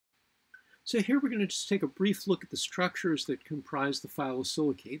So here we're going to just take a brief look at the structures that comprise the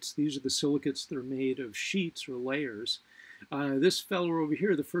phyllosilicates. These are the silicates that are made of sheets or layers. This fellow over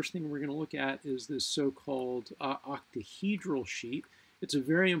here, the first thing we're going to look at is this so-called octahedral sheet. It's a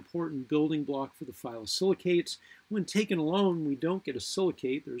very important building block for the phyllosilicates. When taken alone, we don't get a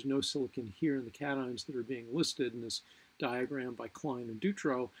silicate. There's no silicon here in the cations that are being listed in this diagram by Klein and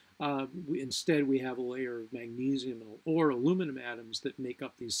Dutrow. Instead, we have a layer of magnesium or aluminum atoms that make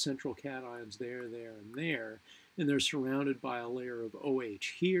up these central cations there, there, and there. And they're surrounded by a layer of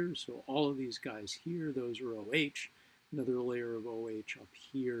OH here. So all of these guys here, those are OH. Another layer of OH up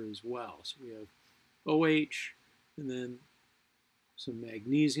here as well. So we have OH, and then some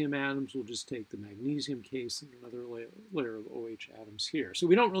magnesium atoms. We'll just take the magnesium case and another layer of OH atoms here. So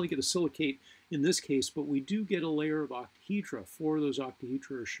we don't really get a silicate in this case, but we do get a layer of octahedra. 4 of those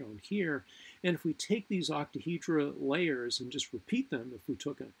octahedra are shown here. And if we take these octahedra layers and just repeat them, if we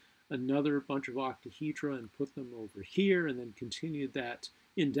took another bunch of octahedra and put them over here and then continued that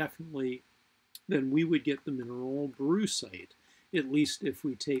indefinitely, then we would get the mineral brucite, at least if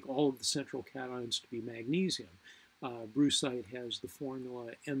we take all of the central cations to be magnesium. Brucite has the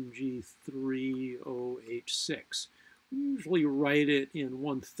formula Mg3OH6. We usually write it in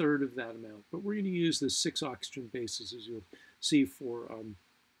 1/3 of that amount, but we're going to use the 6 oxygen bases, as you'll see, for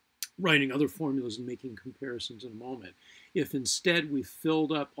writing other formulas and making comparisons in a moment. If instead we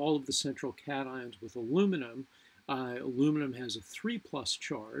filled up all of the central cations with aluminum, aluminum has a 3+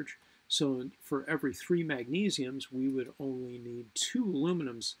 charge, so for every 3 magnesiums, we would only need 2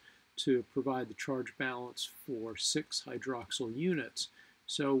 aluminums to provide the charge balance for 6 hydroxyl units.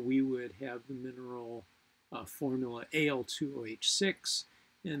 So we would have the mineral formula Al2OH6,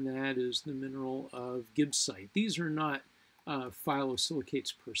 and that is the mineral of gibbsite. These are not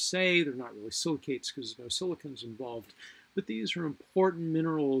phyllosilicates per se. They're not really silicates because there's no silicons involved, but these are important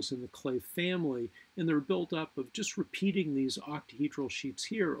minerals in the clay family, and they're built up of just repeating these octahedral sheets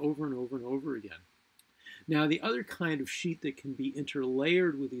here over and over and over again. Now, the other kind of sheet that can be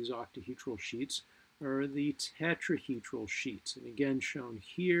interlayered with these octahedral sheets are the tetrahedral sheets. And again, shown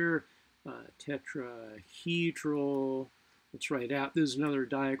here, tetrahedral. Let's write out. This is another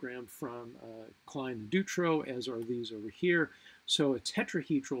diagram from Klein and Dutrow, as are these over here. So a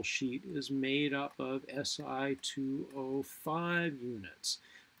tetrahedral sheet is made up of Si2O5 units.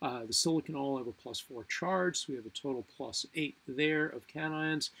 The silicon all have a +4 charge, so we have a total +8 there of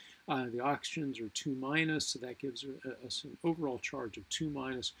cations. The oxygens are 2-, so that gives us an overall charge of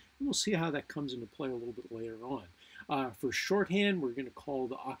 2-. And we'll see how that comes into play a little bit later on. For shorthand, we're going to call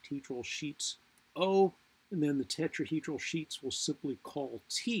the octahedral sheets O, and then the tetrahedral sheets we'll simply call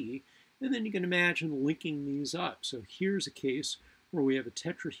T. And then you can imagine linking these up. So here's a case where we have a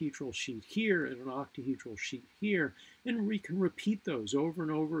tetrahedral sheet here and an octahedral sheet here, and we can repeat those over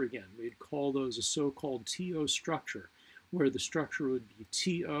and over again. We'd call those a so-called TO structure, where the structure would be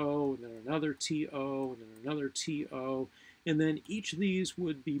TO, and then another TO, and then another TO, and then each of these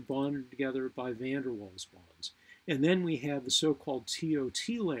would be bonded together by van der Waals bonds. And then we have the so-called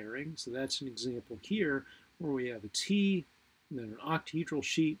TOT layering, so that's an example here, where we have a T, and then an octahedral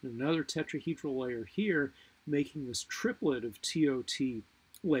sheet, and another tetrahedral layer here, making this triplet of TOT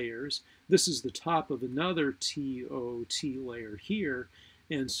layers. This is the top of another TOT layer here,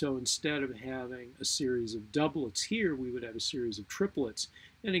 and so instead of having a series of doublets here, we would have a series of triplets,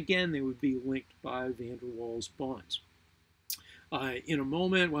 and again they would be linked by van der Waals bonds. In a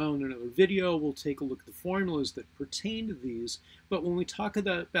moment, well, in another video, we'll take a look at the formulas that pertain to these, but when we talk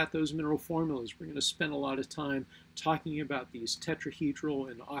about those mineral formulas, we're going to spend a lot of time talking about these tetrahedral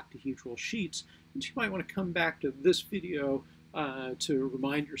and octahedral sheets, and you might want to come back to this video to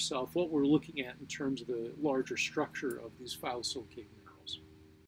remind yourself what we're looking at in terms of the larger structure of these phyllosilicate minerals.